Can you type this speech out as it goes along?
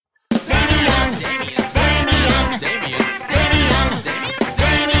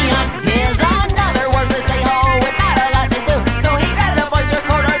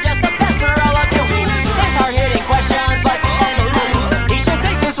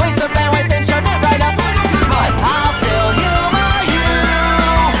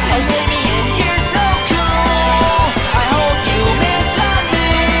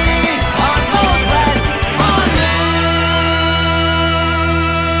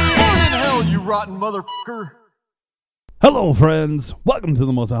rotten motherfucker. Hello, friends. Welcome to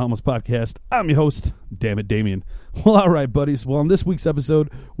the Most Homeless Podcast. I'm your host, Damn It, Damien. Well, all right, buddies. Well, on this week's episode,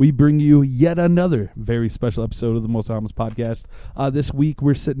 we bring you yet another very special episode of the Most Homeless Podcast. This week,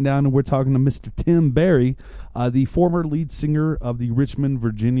 we're sitting down and we're talking to Mr. Tim Barry, the former lead singer of the Richmond,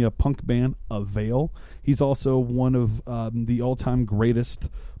 Virginia punk band AVAIL. He's also one of the all-time greatest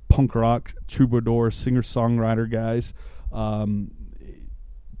punk rock troubadour, singer-songwriter guys.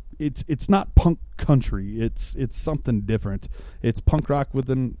 It's not punk country. It's something different. It's punk rock with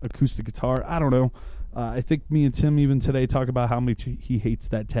an acoustic guitar. I don't know. I think me and Tim even today talk about how much he hates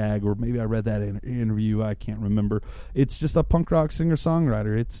that tag, or maybe I read that interview. I can't remember. It's just a punk rock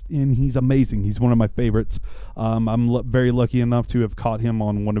singer-songwriter. And he's amazing. He's one of my favorites. I'm very lucky enough to have caught him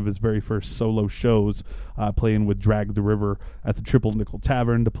on one of his very first solo shows, playing with Drag the River at the Triple Nickel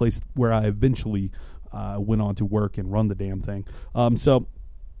Tavern, the place where I eventually went on to work and run the damn thing.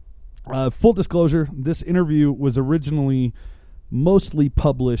 Full disclosure, this interview was originally mostly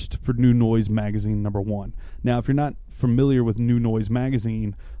published for New Noise Magazine #1. Now, if you're not familiar with New Noise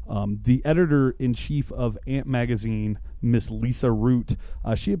Magazine, the editor-in-chief of Ant Magazine, Miss Lisa Root,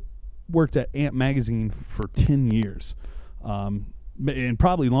 she had worked at Ant Magazine for 10 years, and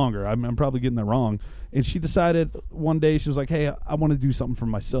probably longer. I'm probably getting that wrong. And she decided one day, she was like, hey, I want to do something for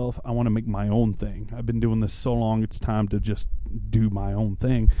myself. I want to make my own thing. I've been doing this so long, it's time to just do my own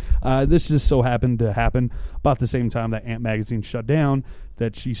thing. This just so happened to happen about the same time that Ant Magazine shut down,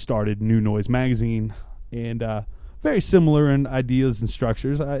 that she started New Noise Magazine. And very similar in ideas and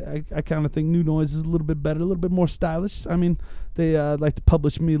structures. I kind of think New Noise is a little bit better, a little bit more stylish. I mean, they like to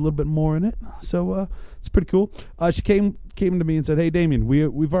publish me a little bit more in it, so it's pretty cool. She came to me and said, hey, Damien,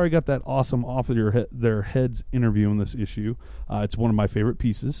 we've already got that awesome Off of Their Heads interview in this issue. It's one of my favorite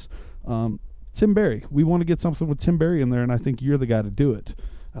pieces. Tim Barry, we want to get something with Tim Barry in there, and I think you're the guy to do it.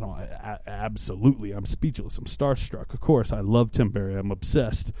 Absolutely. I'm speechless. I'm starstruck. Of course, I love Tim Barry. I'm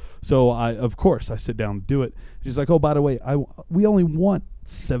obsessed. So I sit down and do it. She's like, oh, by the way, we only want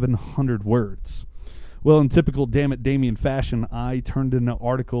 700 words. Well, in typical Damn It Damien fashion, I turned in an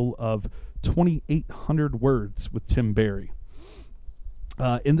article of 2,800 words with Tim Barry.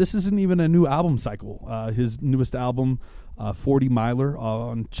 And this isn't even a new album cycle. His newest album, 40 Miler,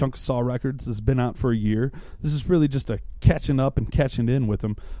 on Chunk Saw Records, has been out for a year. This is really just a catching up and catching in with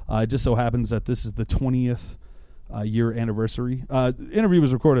him. It just so happens that this is the 20th year anniversary. The interview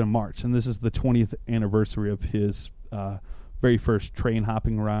was recorded in March, and this is the 20th anniversary of his very first train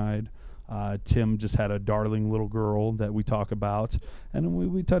hopping ride. Tim just had a darling little girl that we talk about, and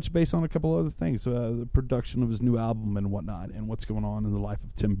we touch base on a couple other things, the production of his new album and whatnot, and what's going on in the life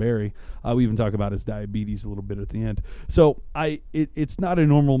of Tim Barry. We even talk about his diabetes a little bit at the end. So it's not a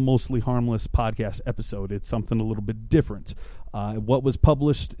normal, mostly harmless podcast episode. It's something a little bit different. What was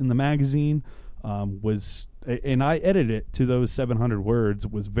published in the magazine was, and I edited it to those 700 words,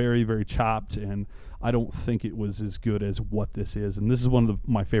 was very, very chopped, and I don't think it was as good as what this is. And this is one of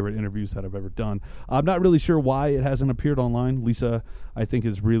my favorite interviews that I've ever done. I'm not really sure why it hasn't appeared online. Lisa, I think,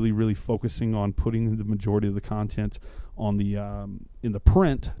 is really, really focusing on putting the majority of the content on the in the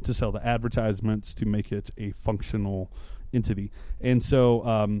print to sell the advertisements, to make it a functional entity. And so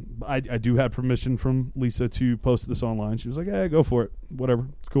I do have permission from Lisa to post this online. She was like, hey, go for it. Whatever.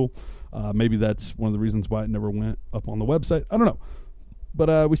 It's cool. Maybe that's one of the reasons why it never went up on the website. I don't know.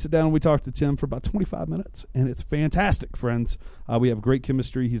 But we sit down and we talk to Tim for about 25 minutes, and it's fantastic, friends. We have great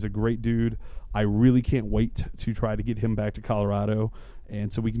chemistry. He's a great dude. I really can't wait to try to get him back to Colorado,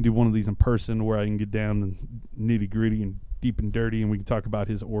 and so we can do one of these in person where I can get down and nitty-gritty and deep and dirty, and we can talk about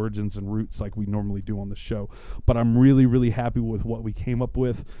his origins and roots like we normally do on the show. But I'm really, really happy with what we came up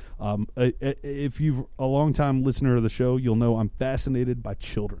with. If you're a long-time listener of the show, you'll know I'm fascinated by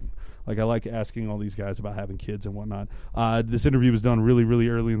children. Like, I like asking all these guys about having kids and whatnot. This interview was done really, really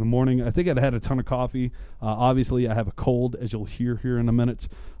early in the morning. I think I'd had a ton of coffee. Obviously, I have a cold, as you'll hear here in a minute.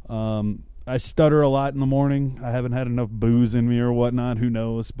 I stutter a lot in the morning. I haven't had enough booze in me or whatnot. Who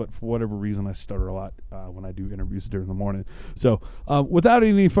knows? But for whatever reason, I stutter a lot when I do interviews during the morning. So without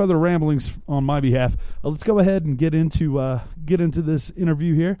any further ramblings on my behalf, let's go ahead and get into this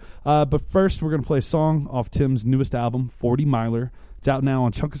interview here. But first, we're going to play a song off Tim's newest album, 40 Miler. It's out now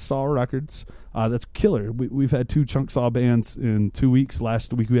on Chunk Saw Records. That's killer. We've had 2 Chunk Saw bands in 2 weeks.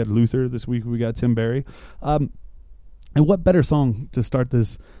 Last week we had Luther. This week we got Tim Barry. And what better song to start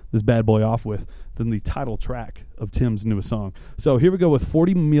this bad boy off with than the title track of Tim's newest song? So here we go with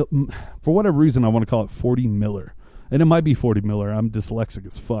 40 for whatever reason I want to call it 40 Miller. And it might be 40 Miller. I'm dyslexic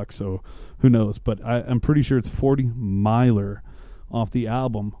as fuck, so who knows. But I'm pretty sure it's 40 Miler off the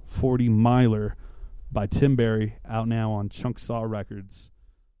album 40 Miler by Tim Barry, out now on Chunk Saw Records.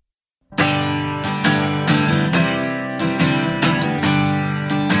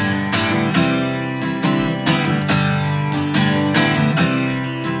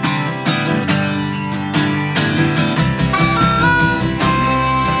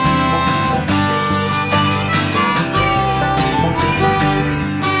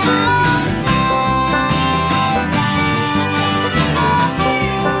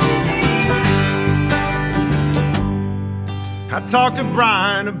 I talked to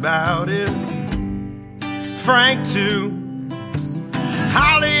Brian about it, Frank too.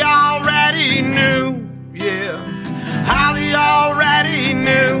 Holly already knew, yeah. Holly already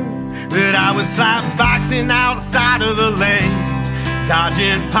knew that I was slapboxing outside of the lanes,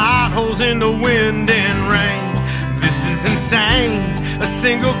 dodging potholes in the wind and rain. This is insane, a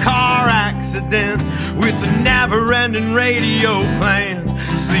single car accident with the never-ending radio playing,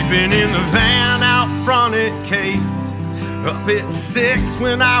 sleeping in the van out front at Kate's. Up at 6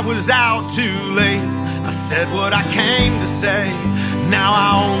 when I was out too late. I said what I came to say. Now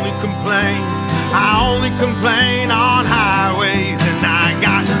I only complain on highways. And I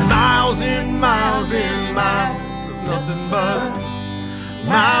got miles and miles and miles of nothing but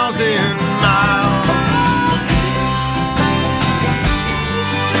miles and miles.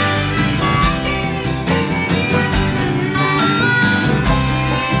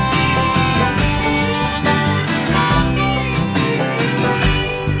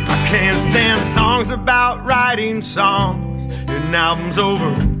 Can't stand songs about writing songs. An album's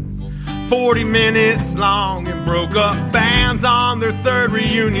over 40 minutes long and broke up bands on their third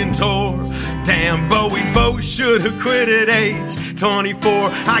reunion tour. Damn, but we both should have quit at age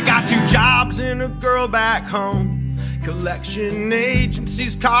 24. I got 2 jobs and a girl back home. Collection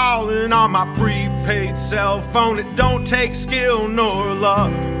agencies calling on my prepaid cell phone. It don't take skill nor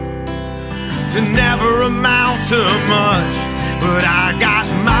luck to never amount to much. But I got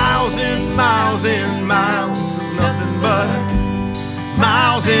miles and miles and miles of nothing but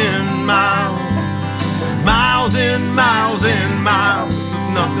miles and miles, miles and miles and miles of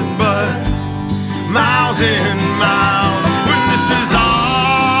nothing but miles and miles. When this is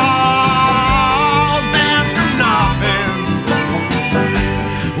all been for nothing,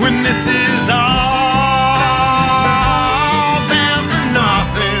 when this is all been for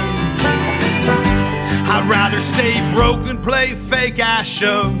nothing, I'd rather stay broke than play fake ass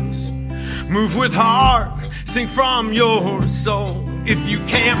shows. Move with heart, sing from your soul. If you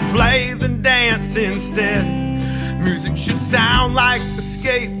can't play, then dance instead. Music should sound like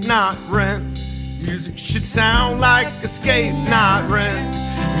escape, not rent. Music should sound like escape, not rent.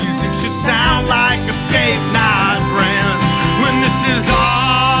 Music should sound like escape, not rent. When this is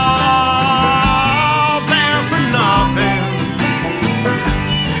all been for nothing,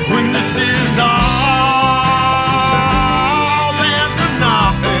 when this is all been for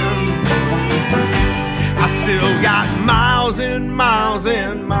nothing, I still got miles and miles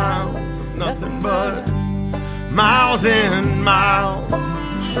and miles of nothing but miles and miles,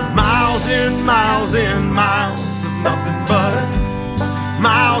 miles and miles and miles of nothing but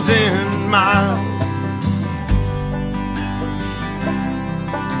miles and miles.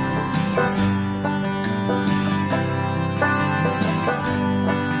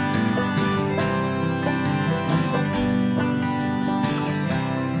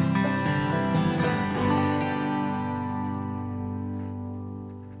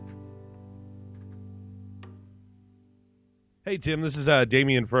 Hey, Tim, this is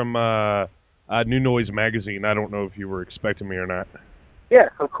Damien from New Noise Magazine. I don't know if you were expecting me or not. Yeah,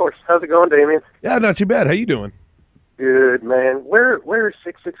 of course. How's it going, Damien? Yeah, not too bad. How you doing? Good, man. Where is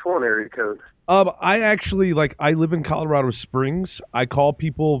 661 area code? I actually, I live in Colorado Springs. I call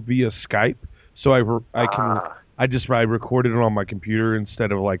people via Skype, so I recorded it on my computer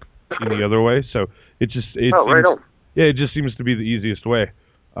instead of, any other way. So it right on. Yeah, it just seems to be the easiest way.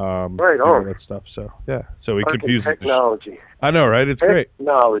 Right on. That stuff. So yeah, so we confuse technology. I know, right? It's great.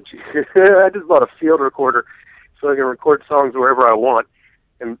 Technology. I just bought a field recorder so I can record songs wherever I want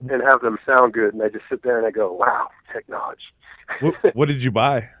and have them sound good. And I just sit there and I go, "Wow, technology." What did you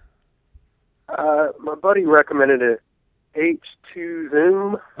buy? My buddy recommended an H2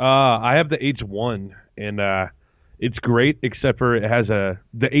 Zoom. I have the H1, and it's great, except for the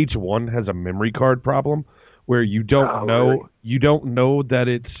H1 has a memory card problem. Where you don't know that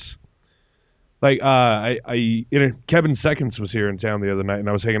it's Kevin Seconds was here in town the other night, and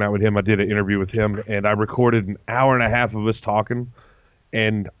I was hanging out with him. I did an interview with him, and I recorded an hour and a half of us talking,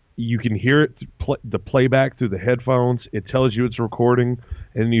 and you can hear it the playback through the headphones. It tells you it's recording,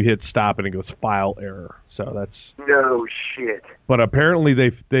 and then you hit stop, and it goes file error. So that's no shit. But apparently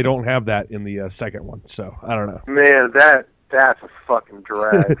they don't have that in the second one. So I don't know. Man, that That's a fucking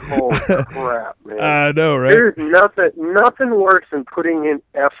drag. Holy crap, man. I know, right? There's nothing worse than putting in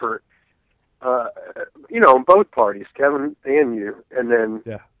effort, on both parties, Kevin and you, and then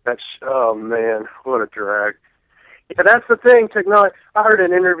oh man, what a drag. Yeah, that's the thing, technology. I heard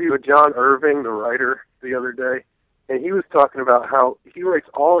an interview with John Irving, the writer, the other day, and he was talking about how he writes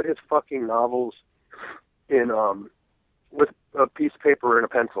all of his fucking novels in with a piece of paper and a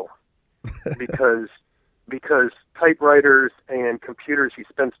pencil because typewriters and computers, he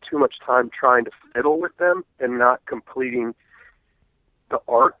spends too much time trying to fiddle with them and not completing the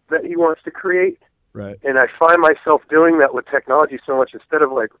art that he wants to create. Right. And I find myself doing that with technology so much. Instead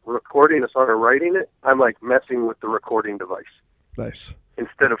of like recording a song or writing it, I'm like messing with the recording device. Nice.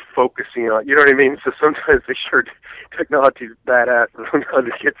 Instead of focusing on, you know what I mean? So sometimes technology's badass, and sometimes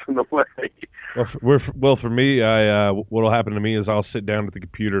it gets in the way. Well, for me, what'll happen to me is I'll sit down at the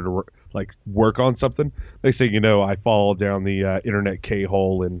computer to work on something. They say, I fall down the internet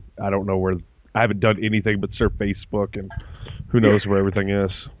K-hole, and I don't know where. I haven't done anything but surf Facebook, and who knows where everything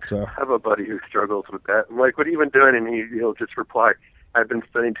is. So I have a buddy who struggles with that. I'm like, what have you been doing? And he'll just reply, I've been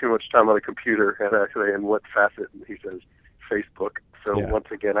spending too much time on a computer, and actually, in what facet? And he says, Facebook. So once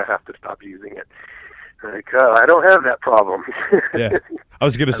again, I have to stop using it. Like, I don't have that problem. Yeah, I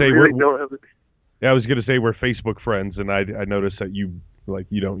was gonna say really don't have it. Yeah, I was gonna say we're Facebook friends, and I noticed that you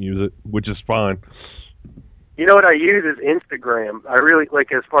don't use it, which is fine. You know what I use is Instagram. I really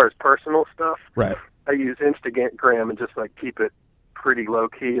as far as personal stuff. Right. I use Instagram and just keep it pretty low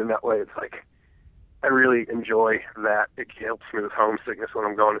key, and that way it's I really enjoy that. It helps me with homesickness when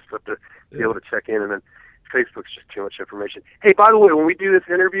I'm going and stuff to be able to check in, and then Facebook's just too much information. Hey, by the way, when we do this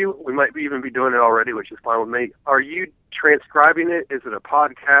interview, we might even be doing it already, which is fine with me. Are you transcribing it? Is it a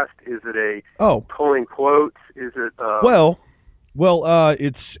podcast? Is it pulling quotes? Is it Well,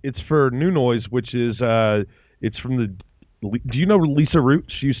 it's for New Noise, which is it's from the. Do you know Lisa Root?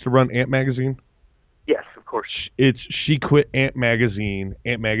 She used to run Ant Magazine. Yes, of course. She quit Ant Magazine.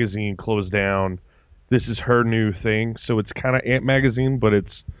 Ant Magazine closed down. This is her new thing, so it's kind of Ant Magazine, but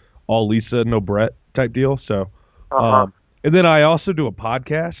it's all Lisa, no Brett type deal. So, and then I also do a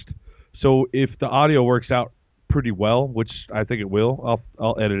podcast. So if the audio works out pretty well, which I think it will,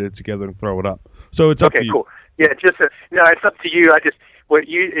 I'll edit it together and throw it up. So it's up to you. Okay, cool. Yeah, it's up to you.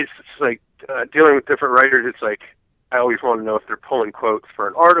 It's dealing with different writers. It's I always want to know if they're pulling quotes for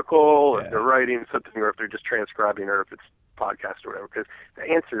an article, or if they're writing something, or if they're just transcribing, or if it's podcast or whatever. Because the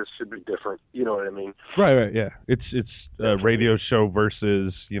answers should be different. You know what I mean? Right. Yeah, it's a radio show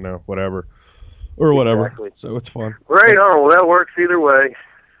versus whatever or whatever. Exactly. So it's fun. Right on. Well, that works either way.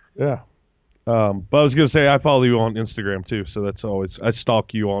 Yeah. But I was gonna say I follow you on Instagram too, so that's always I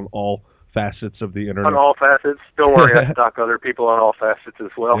stalk you on all facets of the internet. On all facets. Don't worry, I stalk other people on all facets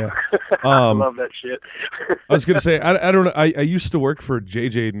as well. Yeah. I love that shit. I was gonna say I don't know. I used to work for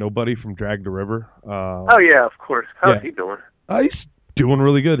JJ Nobody from Drag the River. Oh yeah, of course. How's he doing? He's doing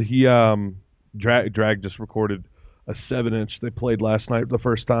really good. He Drag just recorded a 7-inch. They played last night for the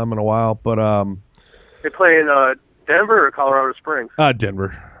first time in a while, but they play in Denver or Colorado Springs?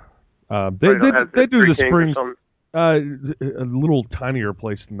 Denver. They do the Springs. A little tinier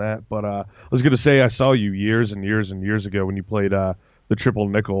place than that, but I was going to say I saw you years and years and years ago when you played the Triple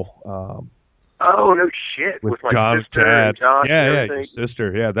Nickel. Oh no shit! With my John's sister and Josh. Yeah, your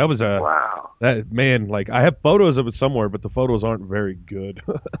sister. Yeah, that was wow. That man, I have photos of it somewhere, but the photos aren't very good.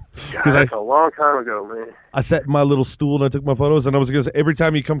 God, that's a long time ago, man. I sat in my little stool and I took my photos, and I was going to say every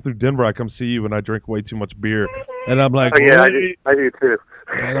time you come through Denver, I come see you, and I drink way too much beer, and I'm like, oh yeah, I do too.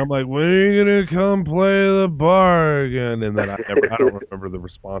 And I'm like, when are you gonna come play the bar again? And then I don't remember the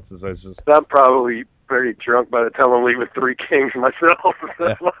responses. I'm probably very drunk by the time I'm leaving Three Kings myself.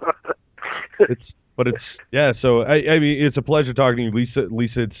 So I mean, it's a pleasure talking to you.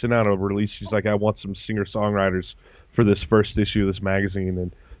 Lisa had sent out a release. She's like, I want some singer-songwriters for this first issue of this magazine,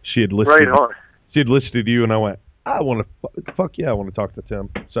 and she had listed. Right on. She had listed you, and I went, I want to fuck yeah, I want to talk to Tim.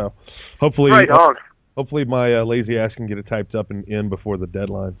 So hopefully, hopefully my lazy ass can get it typed up and in before the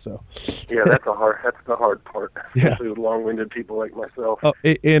deadline. So yeah, that's the hard part. Especially with long-winded people like myself. Oh,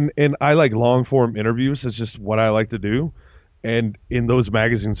 and I like long-form interviews. It's just what I like to do. And in those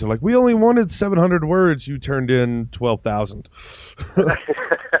magazines, they're like, we only wanted 700 words. You turned in 12,000, which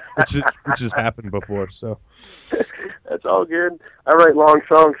has happened before. So that's all good. I write long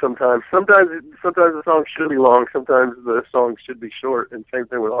songs sometimes. Sometimes the songs should be long. Sometimes the songs should be short. And same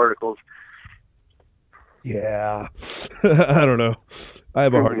thing with articles. Yeah, I don't know. I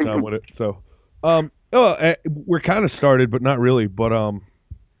have a hard time with it. So, we're kind of started, but not really. But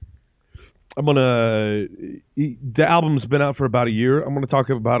The album's been out for about a year. I'm gonna talk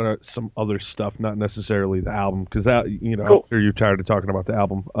about some other stuff, not necessarily the album, because that, cool. I'm sure you're tired of talking about the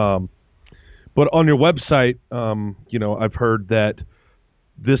album. But on your website, I've heard that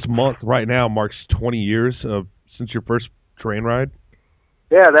this month right now marks 20 years since your first train ride.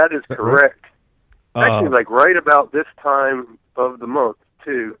 Yeah, that is correct. Actually, like right about this time of the month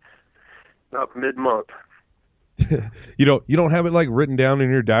too, about mid-month. You don't have it like written down in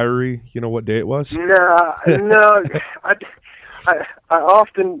your diary, what day it was? No. I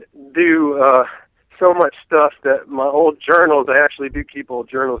often do so much stuff that my old journals, I actually do keep old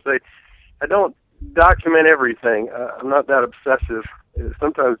journals. I don't document everything. I'm not that obsessive.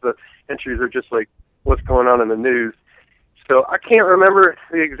 Sometimes the entries are just like what's going on in the news. So I can't remember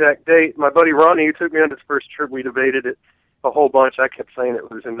the exact date. My buddy Ronnie, who took me on his first trip, we debated it a whole bunch. I kept saying it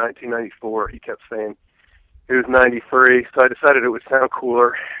was in 1994. He kept saying it was 93, so I decided it would sound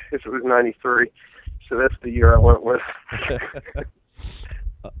cooler if it was 93. So that's the year I went with.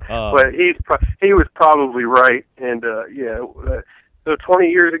 But he was probably right, and so 20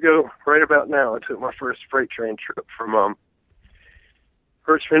 years ago, right about now, I took my first freight train trip from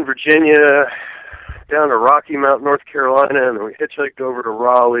Richmond, Virginia, down to Rocky Mount, North Carolina, and then we hitchhiked over to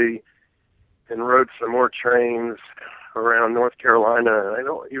Raleigh and rode some more trains around North Carolina. I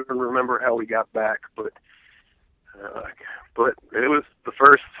don't even remember how we got back, but it was the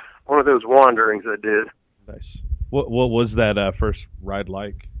first one of those wanderings I did. Nice. What was that first ride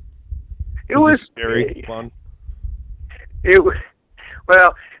like? It was scary, fun. It was,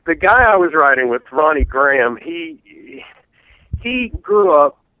 well, the guy I was riding with, Ronnie Graham, he grew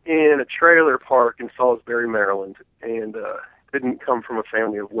up in a trailer park in Salisbury, Maryland, and didn't come from a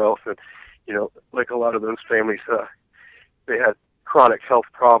family of wealth. And like a lot of those families, they had chronic health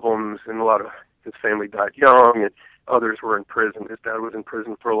problems, and a lot of his family died young, and others were in prison. His dad was in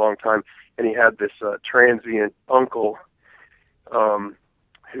prison for a long time, and he had this transient uncle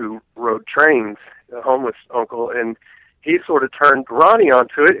who rode trains, a homeless uncle, and he sort of turned Ronnie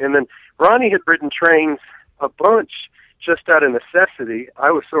onto it. And then Ronnie had ridden trains a bunch just out of necessity. I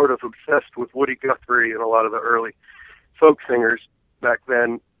was sort of obsessed with Woody Guthrie and a lot of the early folk singers back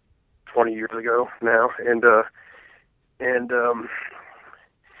then, 20 years ago now, and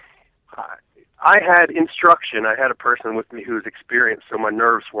I had instruction. I had a person with me who was experienced, so my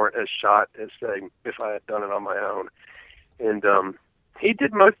nerves weren't as shot as, say, if I had done it on my own. And he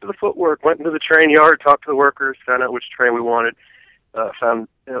did most of the footwork, went into the train yard, talked to the workers, found out which train we wanted, found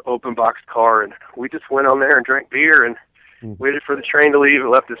an open box car, and we just went on there and drank beer and waited for the train to leave. It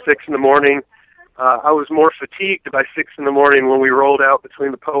left at 6 in the morning. I was more fatigued by 6 in the morning when we rolled out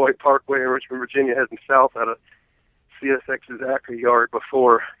between the Powhite Parkway and Richmond, Virginia, heading south out of CSX's Acre yard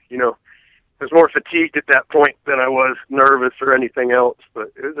before, I was more fatigued at that point than I was nervous or anything else,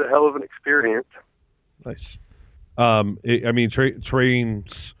 but it was a hell of an experience. Nice. Trains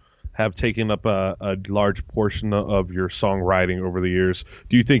have taken up a large portion of your songwriting over the years.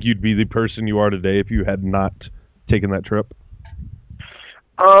 Do you think you'd be the person you are today if you had not taken that trip?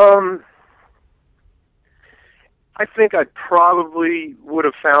 I think I probably would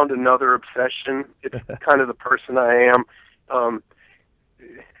have found another obsession. It's kind of the person I am.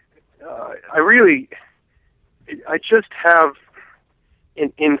 I just have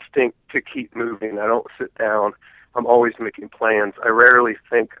an instinct to keep moving. I don't sit down. I'm always making plans. I rarely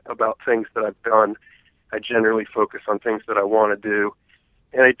think about things that I've done. I generally focus on things that I want to do.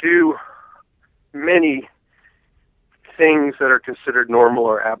 And I do many things that are considered normal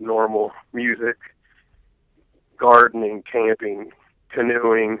or abnormal: music, gardening, camping,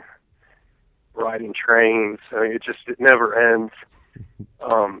 canoeing, riding trains. I mean, it never ends.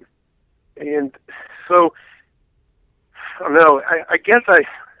 And so, I don't know. I guess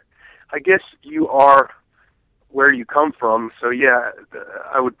you are where you come from. So yeah,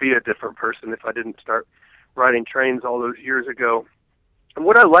 I would be a different person if I didn't start riding trains all those years ago. And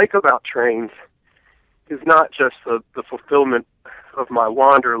what I like about trains is not just the fulfillment of my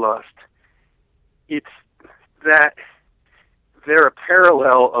wanderlust. It's that they're a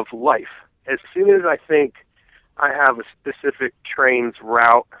parallel of life. As soon as I think I have a specific train's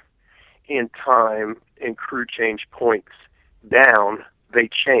route and time and crew change points down, they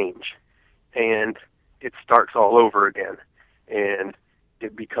change, and it starts all over again, and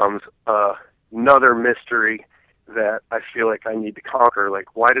it becomes another mystery that I feel like I need to conquer.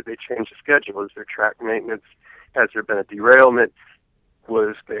 Like, why did they change the schedule? Is there track maintenance? Has there been a derailment?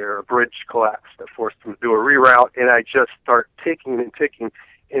 Was there a bridge collapse that forced them to do a reroute? And I just start ticking and ticking,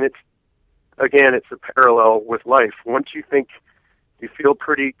 and it's a parallel with life. Once you think you feel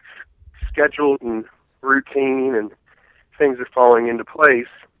pretty scheduled and routine and things are falling into place,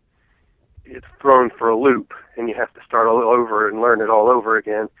 it's thrown for a loop, and you have to start all over and learn it all over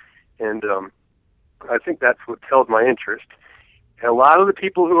again. And I think that's what held my interest. And a lot of the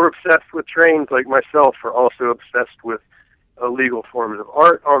people who are obsessed with trains, like myself, are also obsessed with illegal forms of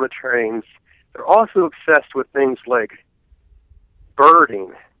art on the trains. They're also obsessed with things like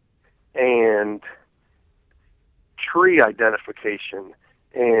birding and tree identification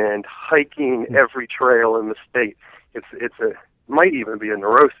and hiking every trail in the state. It's a might even be a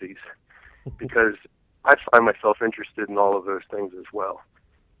neuroses, because I find myself interested in all of those things as well.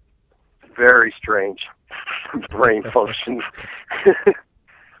 Very strange brain functions.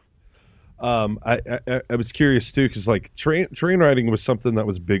 I was curious too, because like train riding was something that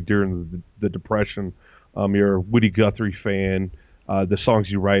was big during the Depression. You're a Woody Guthrie fan. The songs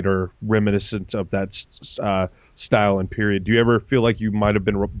you write are reminiscent of that style and period. Do you ever feel like you might have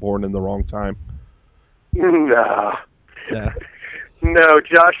been born in the wrong time? No. Yeah. No,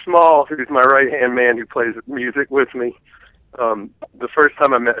 Josh Small, who's my right-hand man who plays music with me, the first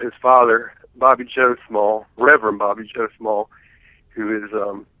time I met his father, Bobby Joe Small, Reverend Bobby Joe Small, who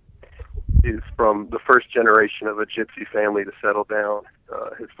is from the first generation of a gypsy family to settle down,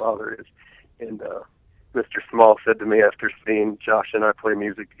 his father is. And Mr. Small said to me after seeing Josh and I play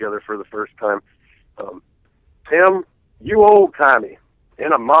music together for the first time, Tim, you old-timey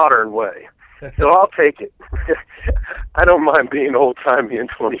in a modern way. So I'll take it. I don't mind being old-timey in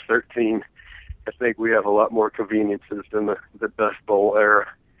 2013. I think we have a lot more conveniences than the Dust Bowl era.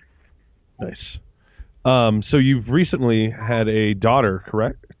 Nice. So you've recently had a daughter,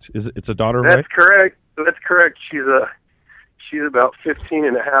 correct? It's a daughter, That's right? correct. That's correct. She's about 15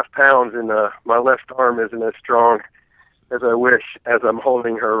 and a half pounds, and my left arm isn't as strong as I wish, as I'm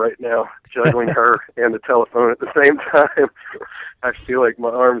holding her right now, juggling her and the telephone at the same time. I feel like my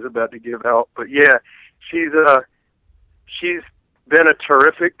arm's about to give out. But yeah, she's been a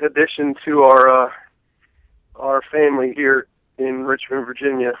terrific addition to our family here in Richmond,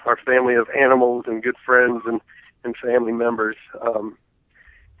 Virginia, our family of animals and good friends and family members. And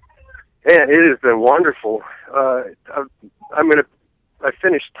it has been wonderful. I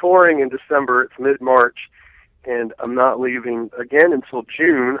finished touring in December. It's mid-March, and I'm not leaving again until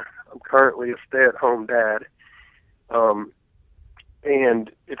June. I'm currently a stay-at-home dad. And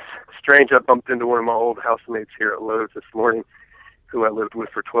it's strange, I bumped into one of my old housemates here at Lowe's this morning, who I lived with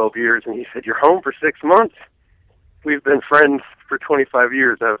for 12 years, and he said, "You're home for 6 months? We've been friends for 25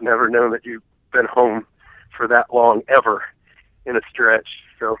 years. I've never known that you've been home for that long, ever, in a stretch."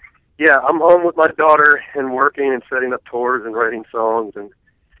 So, yeah, I'm home with my daughter and working and setting up tours and writing songs and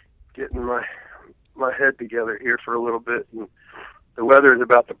getting my head together here for a little bit. And the weather is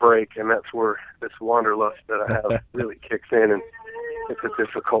about to break, and that's where this wanderlust that I have really kicks in, and it's a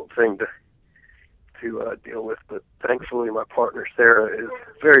difficult thing to deal with. But thankfully, my partner Sarah is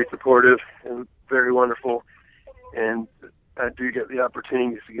very supportive and very wonderful, and I do get the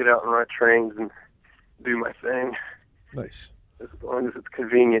opportunities to get out and ride trains and do my thing. Nice. As long as it's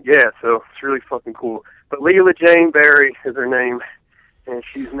convenient. Yeah, so it's really fucking cool. But Leela Jane Barry is her name, and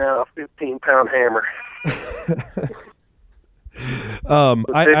she's now a 15-pound hammer.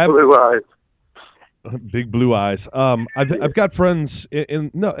 Blue eyes. Big blue eyes. I've got friends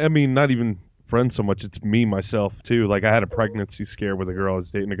no, I mean, not even friends so much. It's me, myself, too. Like, I had a pregnancy scare with a girl I was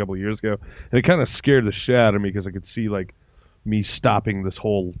dating a couple of years ago, and it kind of scared the shit out of me because I could see, like, me stopping this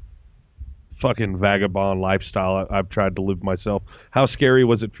whole fucking vagabond lifestyle I've tried to live myself. How scary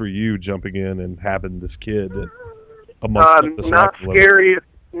was it for you jumping in and having this kid? Not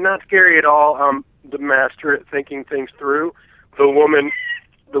scary at all. I'm the master at thinking things through. The woman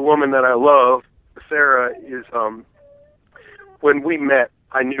that I love, Sarah, is when we met,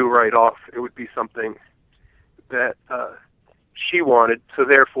 I knew right off it would be something that she wanted. So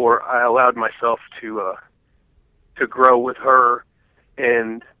therefore, I allowed myself to grow with her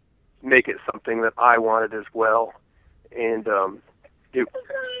and make it something that I wanted as well. And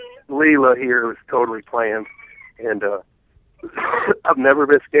Leela here was totally planned, and I've never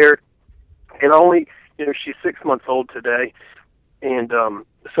been scared. And only, she's 6 months old today, and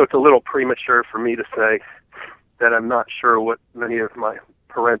so it's a little premature for me to say that I'm not sure what many of my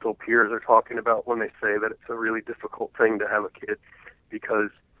parental peers are talking about when they say that it's a really difficult thing to have a kid, because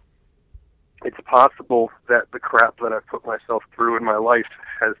it's possible that the crap that I've put myself through in my life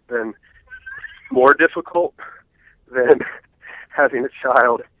has been more difficult than having a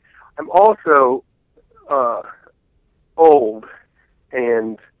child. I'm also old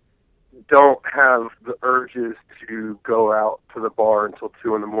and don't have the urges to go out to the bar until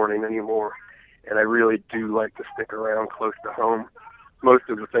 2 a.m. anymore, and I really do like to stick around close to home. Most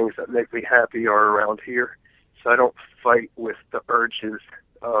of the things that make me happy are around here, so I don't fight with the urges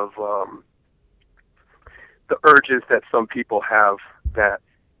of the urges that some people have that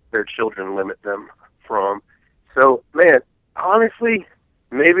their children limit them from. So, man, honestly,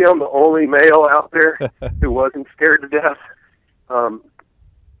 maybe I'm the only male out there who wasn't scared to death.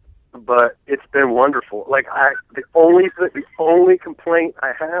 But it's been wonderful. Like, the only complaint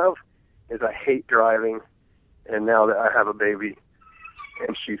I have is I hate driving, and now that I have a baby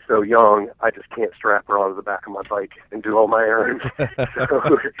and she's so young, I just can't strap her onto the back of my bike and do all my errands.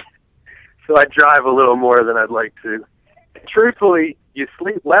 So I drive a little more than I'd like to. And truthfully, you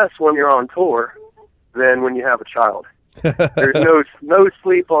sleep less when you're on tour than when you have a child. There's no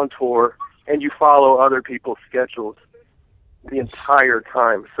sleep on tour, and you follow other people's schedules the entire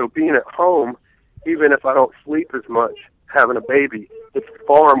time. So being at home, even if I don't sleep as much, having a baby, it's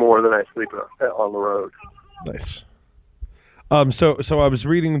far more than I sleep on the road. Nice. So I was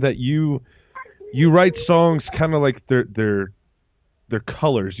reading that you write songs kind of like they're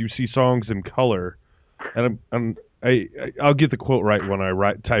colors. You see songs in color, and I'll get the quote right when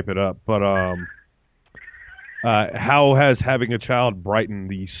I type it up. But how has having a child brightened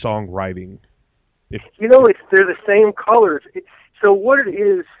the songwriting? They're the same colors. So what it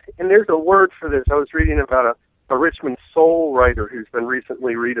is, and there's a word for this. I was reading about a Richmond soul writer who's been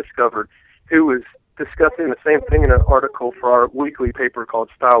recently rediscovered, who was discussing the same thing in an article for our weekly paper called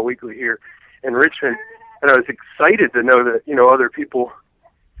Style Weekly here in Richmond. And I was excited to know that, other people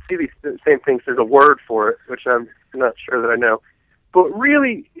see these same things. There's a word for it, which I'm not sure that I know. But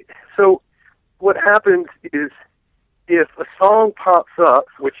really, so what happens is, if a song pops up,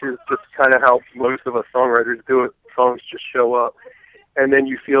 which is just kind of how most of us songwriters do it, songs just show up, and then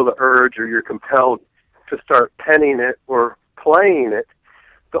you feel the urge or you're compelled to start penning it or playing it,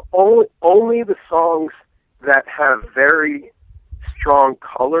 only the songs that have very strong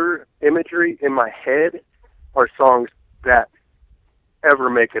color imagery in my head are songs that ever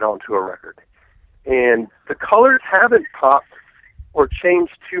make it onto a record. And the colors haven't popped or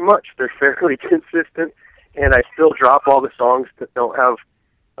changed too much. They're fairly consistent. And I still drop all the songs that don't have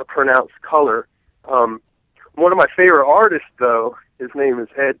a pronounced color. One of my favorite artists, though, his name is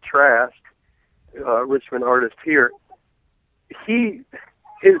Ed Trask, Richmond artist here.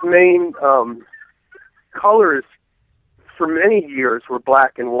 His main colors for many years were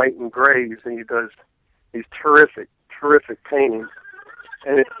black and white and grays, and he does these terrific paintings.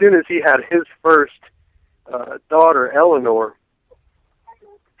 And as soon as he had his first daughter, Eleanor,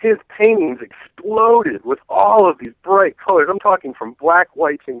 his paintings exploded with all of these bright colors. I'm talking from black,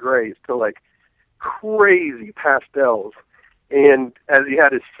 whites, and grays to like crazy pastels. And as he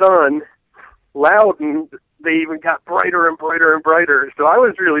had his son, Loudon, they even got brighter and brighter and brighter. So I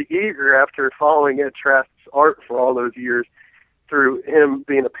was really eager after following Ed Trask's art for all those years through him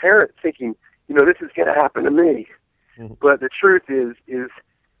being a parent, thinking, this is going to happen to me. Mm-hmm. But the truth is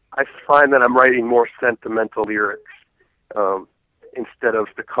I find that I'm writing more sentimental lyrics. Instead of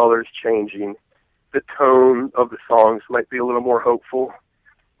the colors changing, the tone of the songs might be a little more hopeful,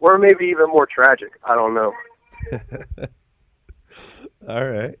 or maybe even more tragic. I don't know. All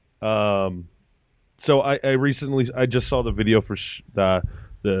right. So I just saw the video for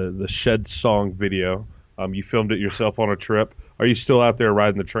the Shed Song video. You filmed it yourself on a trip. Are you still out there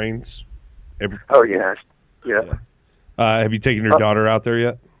riding the trains? Oh yeah. Have you taken your daughter out there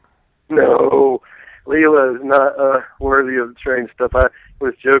yet? No. Leela is not worthy of the train stuff. I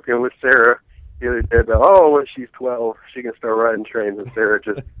was joking with Sarah the other day about, when she's 12, she can start riding trains, and Sarah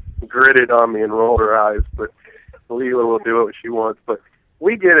just gritted on me and rolled her eyes. But Leela will do what she wants. But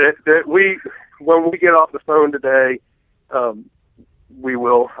we get it. When we get off the phone today, we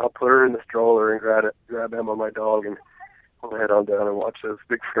will. I'll put her in the stroller and grab Emma, my dog, and we'll head on down and watch those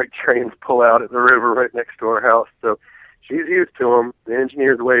big freight trains pull out at the river right next to our house. So she's used to them. The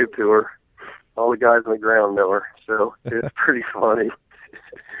engineers wave to her. All the guys on the ground know her, so it's pretty funny.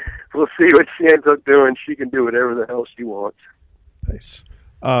 We'll see what she ends up doing. She can do whatever the hell she wants.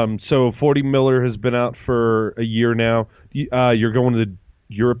 Nice. So 40 Miller has been out for a year now. You're going to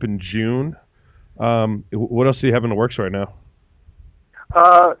Europe in June. What else do you have in the works right now?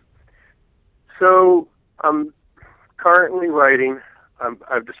 So I'm currently writing.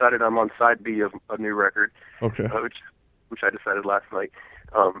 I've decided I'm on side B of a new record. Okay. Which I decided last night.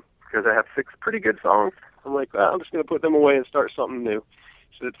 Because I have 6 pretty good songs. I'm like, I'm just going to put them away and start something new.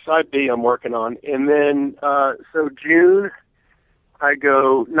 So it's side B I'm working on. And then, so June, I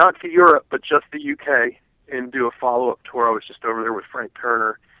go not to Europe, but just the UK and do a follow-up tour. I was just over there with Frank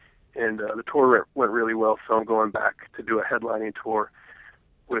Turner, and the tour went really well, so I'm going back to do a headlining tour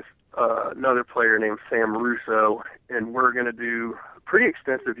with another player named Sam Russo, and we're going to do a pretty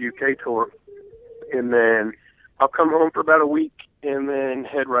extensive UK tour. And then I'll come home for about a week and then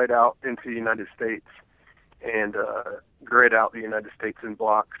head right out into the United States and grid out the United States in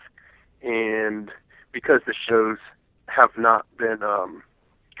blocks. And because the shows have not been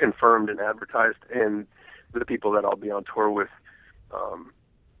confirmed and advertised, and the people that I'll be on tour with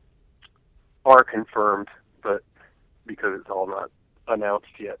are confirmed, but because it's all not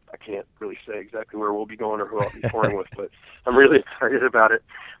announced yet, I can't really say exactly where we'll be going or who I'll be touring with, but I'm really excited about it.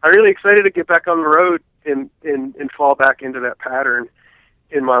 I'm really excited to get back on the road and fall back into that pattern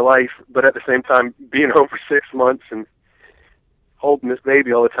in my life, but at the same time, being home for 6 months and holding this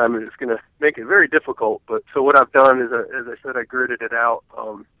baby all the time is going to make it very difficult. But so what I've done is, as I said, I gridded it out.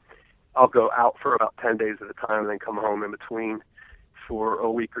 I'll go out for about 10 days at a time and then come home in between for a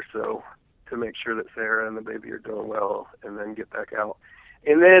week or so to make sure that Sarah and the baby are doing well, and then get back out.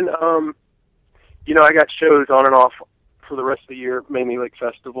 And then, I got shows on and off for the rest of the year, mainly like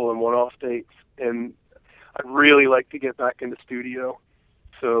festival and one-off dates, and I'd really like to get back in the studio.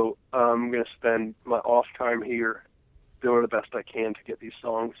 So I'm going to spend my off time here doing the best I can to get these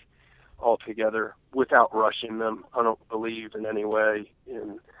songs all together without rushing them. I don't believe in any way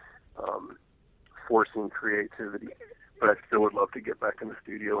in forcing creativity, but I still would love to get back in the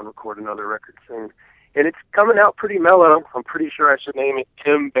studio and record another record soon. And it's coming out pretty mellow. I'm pretty sure I should name it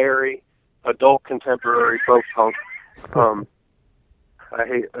Tim Barry, Adult Contemporary Folk Punk. I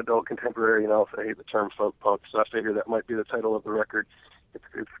hate adult contemporary, and I also hate the term folk punk, so I figure that might be the title of the record.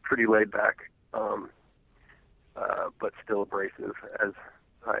 It's pretty laid back, but still abrasive, as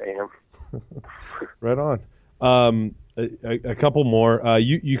I am. Right on. A couple more.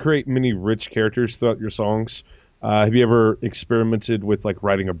 You create many rich characters throughout your songs. Have you ever experimented with like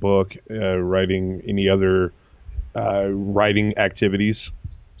writing a book, writing any other writing activities,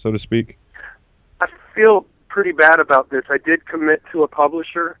 so to speak? I feel pretty bad about this. I did commit to a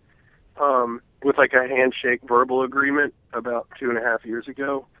publisher with like a handshake verbal agreement about 2.5 years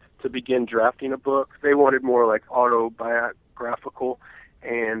ago to begin drafting a book. They wanted more like autobiographical,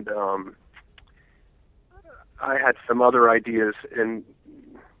 and I had some other ideas, and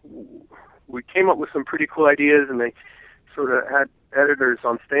we came up with some pretty cool ideas, and they sort of had editors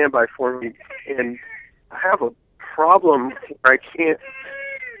on standby for me. And I have a problem where I can't,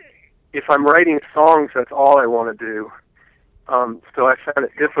 if I'm writing songs, that's all I want to do. So I found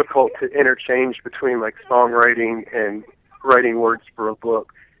it difficult to interchange between like songwriting and writing words for a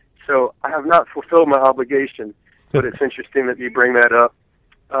book. So I have not fulfilled my obligation, but it's interesting that you bring that up.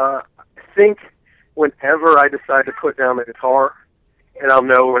 I think whenever I decide to put down the guitar, and I'll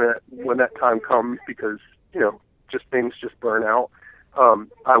know when that time comes, because just things just burn out,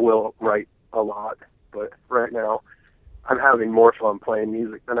 I will write a lot. But right now, I'm having more fun playing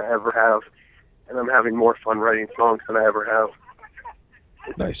music than I ever have, and I'm having more fun writing songs than I ever have.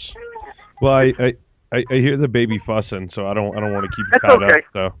 Nice. Well, I hear the baby fussing, so I don't want to keep you tied up.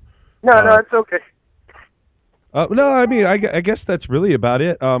 So no, it's okay. No, I mean, I guess that's really about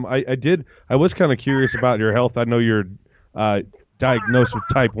it. I was kind of curious about your health. I know you're diagnosed with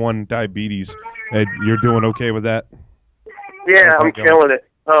type 1 diabetes, and you're doing okay with that? Yeah, I'm killing it.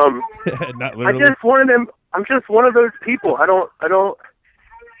 Not literally. I'm just one of those people. I don't.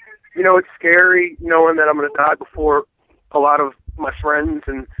 It's scary knowing that I'm going to die before a lot of my friends,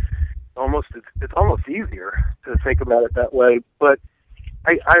 and it's almost easier to think about it that way. But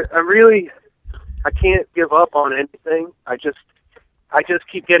I can't give up on anything. I just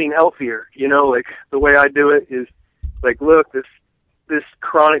keep getting healthier. Like the way I do it is like, look, this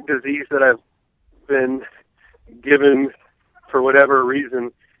chronic disease that I've been given for whatever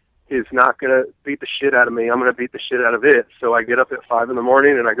reason is not going to beat the shit out of me. I'm going to beat the shit out of it. So I get up at 5 a.m.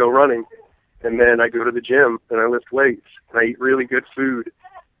 and I go running, and then I go to the gym and I lift weights and I eat really good food.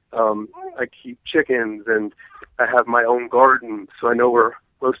 I keep chickens, and I have my own garden, so I know where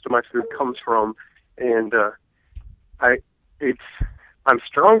most of my food comes from. And I'm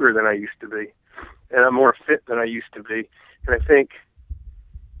stronger than I used to be, and I'm more fit than I used to be. And I think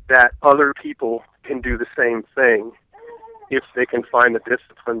that other people can do the same thing if they can find the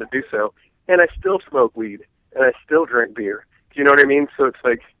discipline to do so. And I still smoke weed, and I still drink beer. Do you know what I mean? So it's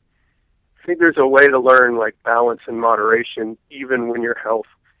like, I think there's a way to learn like balance and moderation, even when your health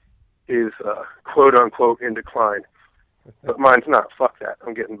is quote unquote in decline. But mine's not. Fuck that.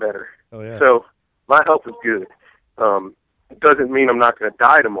 I'm getting better. Oh, yeah. So my health is good. It doesn't mean I'm not going to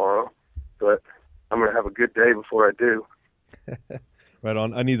die tomorrow, but I'm going to have a good day before I do. Right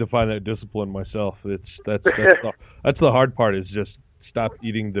on. I need to find that discipline myself. That's the hard part, is just stop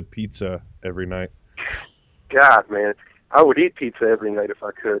eating the pizza every night. God, man, I would eat pizza every night if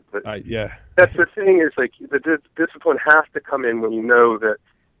I could, but yeah. That's the thing, is like the discipline has to come in when you know that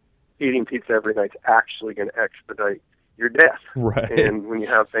eating pizza every night is actually going to expedite your death. Right. And when you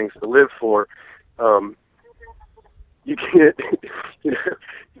have things to live for, you can't,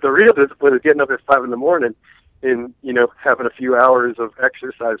 the real discipline is getting up at 5 a.m. and, having a few hours of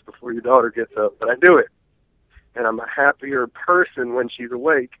exercise before your daughter gets up. But I do it. And I'm a happier person when she's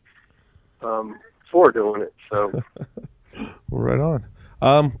awake for doing it. So, right on.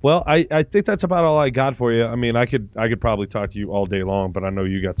 Well, I think that's about all I got for you. I mean, I could probably talk to you all day long, but I know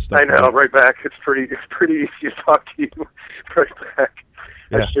you got stuff. I know, right back. It's pretty easy to talk to you right back.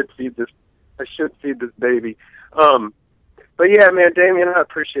 Yeah. I should feed this baby. But yeah, man, Damien, I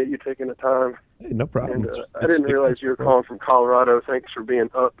appreciate you taking the time. Hey, no problem. And I didn't realize you were calling from Colorado. Thanks for being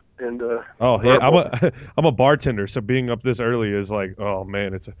up and. Oh yeah, I'm a bartender, so being up this early is like, oh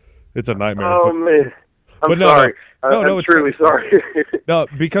man, it's a nightmare. Oh man. I'm sorry. I'm truly sorry. No,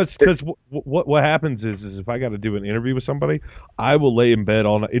 because what happens is if I got to do an interview with somebody, I will lay in bed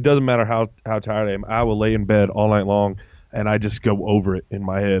all night. It doesn't matter how tired I am. I will lay in bed all night long, and I just go over it in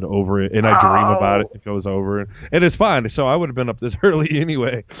my head, and I dream about it. It goes over, and it's fine. So I would have been up this early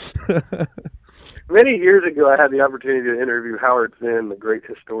anyway. Many years ago, I had the opportunity to interview Howard Zinn, the great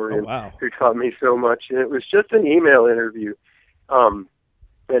historian, who taught me so much. And it was just an email interview, and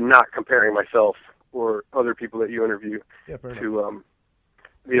not comparing myself or other people that you interview to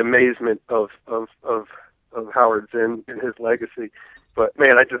the amazement of Howard Zinn and his legacy. But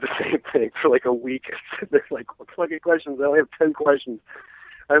man, I did the same thing for like a week. There's like 20 questions. I only have 10 questions.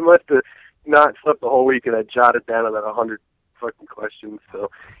 I must have not slept the whole week, and I jotted down about 100 fucking questions. So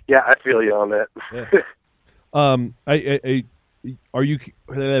yeah, I feel you on that. Yeah. Are you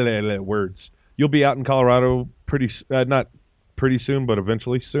words? You'll be out in Colorado not pretty soon, but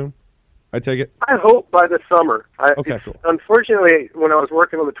eventually soon. I take it? I hope by the summer. Okay, cool. Unfortunately, when I was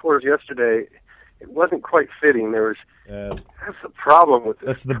working on the tours yesterday, it wasn't quite fitting. That's the problem with this.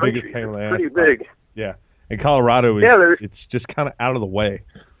 That's the country. biggest pain in the ass. Pretty big. Yeah. And Colorado is it's just kind of out of the way.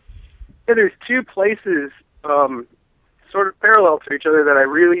 Yeah, there's two places sort of parallel to each other that I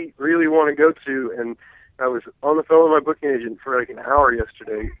really, really want to go to. And I was on the phone with my booking agent for like an hour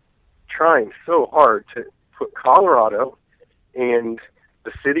yesterday trying so hard to put Colorado and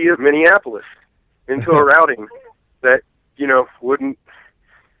the city of Minneapolis into a routing that, wouldn't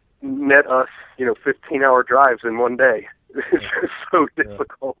net us, 15-hour drives in one day. It's just so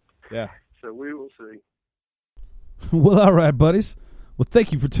difficult. Yeah. So we will see. Well, all right, buddies. Well,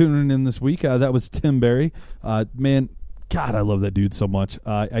 thank you for tuning in this week. That was Tim Barry. Man, God, I love that dude so much.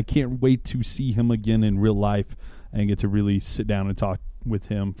 I can't wait to see him again in real life and get to really sit down and talk with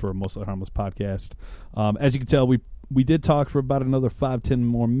him for a Mostly Harmless podcast. As you can tell, we did talk for about another 5-10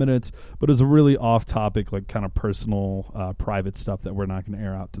 more minutes, but it was a really off-topic, like kind of personal, private stuff that we're not going to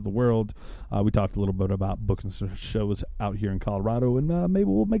air out to the world. We talked a little bit about booking shows out here in Colorado, and maybe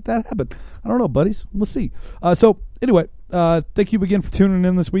we'll make that happen. I don't know, buddies. We'll see. So anyway, thank you again for tuning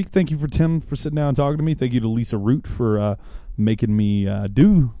in this week. Thank you for Tim for sitting down and talking to me. Thank you to Lisa Root for making me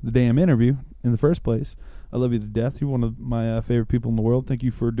do the damn interview in the first place. I love you to death. You're one of my favorite people in the world. Thank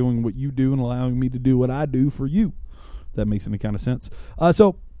you for doing what you do and allowing me to do what I do for you. If that makes any kind of sense.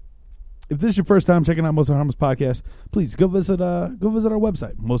 So if this is your first time checking out Mostly Harmless Podcast, please go visit our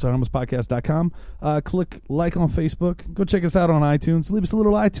website, mostlyharmlesspodcast.com. Click like on Facebook. Go check us out on iTunes. Leave us a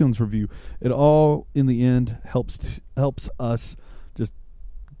little iTunes review. It all, in the end, helps us just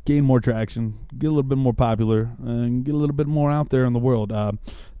gain more traction, get a little bit more popular, and get a little bit more out there in the world.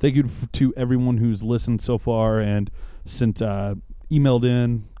 Thank you to everyone who's listened so far and sent emailed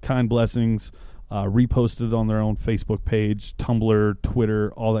in kind blessings, reposted on their own Facebook page, Tumblr,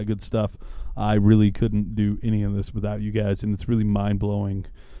 Twitter, all that good stuff. I really couldn't do any of this without you guys, and it's really mind-blowing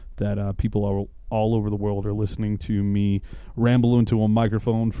that people are all over the world are listening to me ramble into a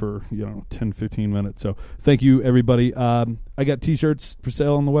microphone for 10, 15 minutes. So thank you, everybody. I got T-shirts for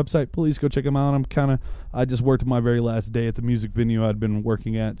sale on the website. Please go check them out. I just worked my very last day at the music venue I'd been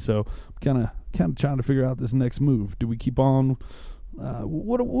working at, so I'm kind of trying to figure out this next move. Do we keep on?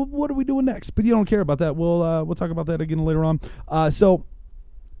 What are we doing next? But you don't care about that. We'll talk about that again later on. So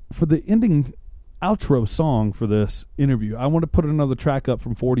for the ending outro song for this interview, I want to put another track up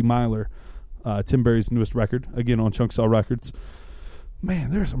from 40 Miler, Tim Barry's newest record, again on Chunksaw Records.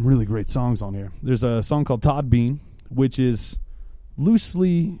 Man, there are some really great songs on here. There's a song called Todd Bean, which is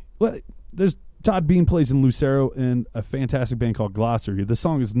there's Todd Bean plays in Lucero in a fantastic band called Glossary. The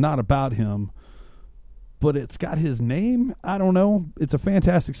song is not about him, but it's got his name. I don't know. It's a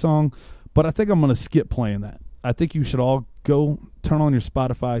fantastic song, but I think I'm going to skip playing that. I think you should all go turn on your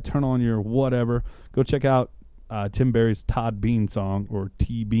Spotify, turn on your whatever. Go check out Tim Barry's Todd Bean song, or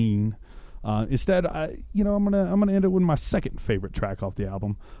T Bean. Instead, I'm gonna end it with my second favorite track off the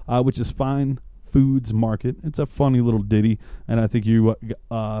album, which is Fine Foods Market. It's a funny little ditty, and I think you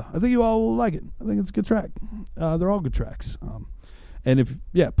all will like it. I think it's a good track. They're all good tracks. And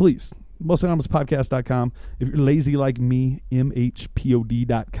please, mostlyharmlesspodcast.com. If you're lazy like me,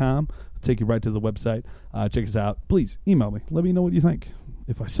 mhpod.com. Take you right to the website. Check us out. Please email me. Let me know what you think.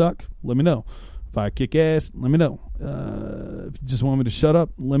 If I suck, let me know. If I kick ass, let me know. If you just want me to shut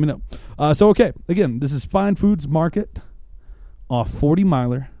up, let me know. Okay. Again, this is Fine Foods Market off 40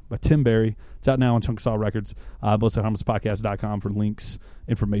 Miler by Tim Barry. It's out now on Chunkasaw Records. mostlyharmlesspodcast.com for links,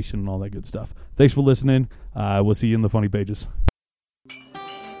 information, and all that good stuff. Thanks for listening. We'll see you in the funny pages.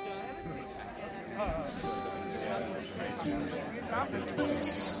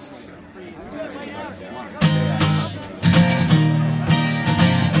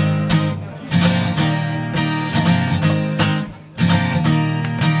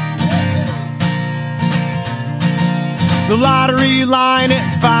 The lottery line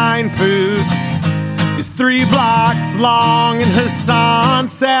at Fine Foods is 3 blocks long, and Hassan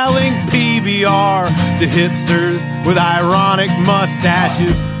selling PBR to hipsters with ironic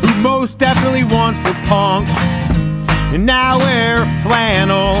mustaches who most definitely once were punk and now wear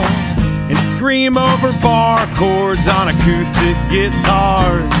flannel and scream over bar chords on acoustic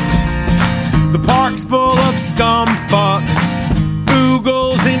guitars. The park's full of scum fucks,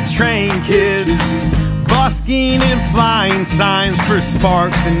 boogles and train kids, busking and flying signs for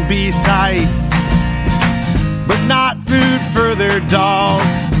Sparks and Beast Ice. But not food for their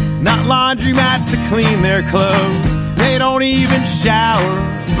dogs, not laundromats to clean their clothes. They don't even shower,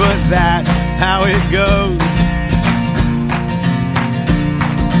 but that's how it goes.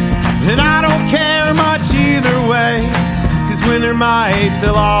 And I don't care much either way, 'cause when they're my age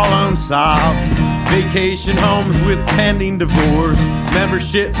they'll all own sobs, vacation homes with pending divorce,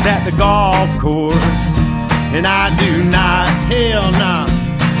 memberships at the golf course. And I do not, hell no,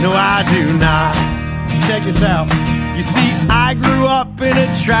 I do not. Check this out. You see, I grew up in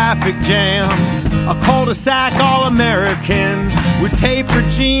a traffic jam, a cul-de-sac all-American, with tapered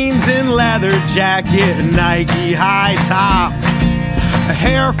jeans and leather jacket and Nike high tops. A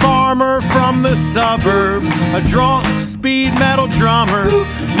hair farmer from the suburbs, a drunk speed metal drummer.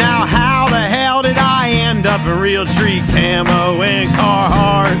 Now how the hell did I end up in Realtree camo and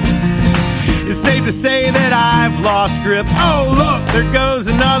Carhartts? It's safe to say that I've lost grip. Oh look, there goes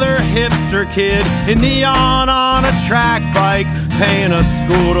another hipster kid in neon on a track bike, paying a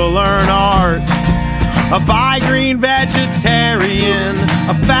school to learn art. A bi-green vegetarian,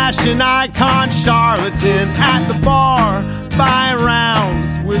 a fashion icon charlatan at the bar, buying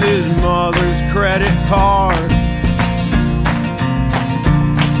rounds with his mother's credit card.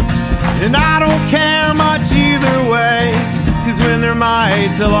 And I don't care much either way, 'cause when they're my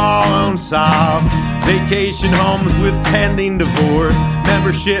age they'll all own sobs, vacation homes with pending divorce,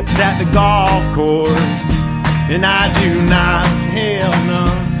 memberships at the golf course. And I do not, hell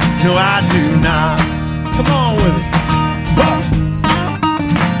no, I do not. Come on with it. Whoa.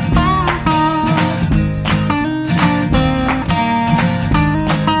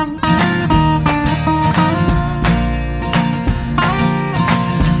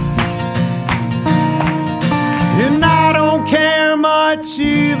 And I don't care much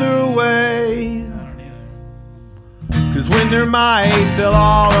either way, 'cause when they're my age they'll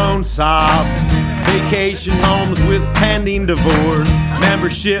all own sobs, vacation homes with pending divorce,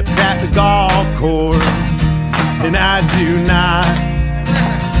 memberships at the golf course. And I do not,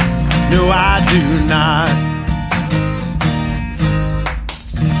 no I do not.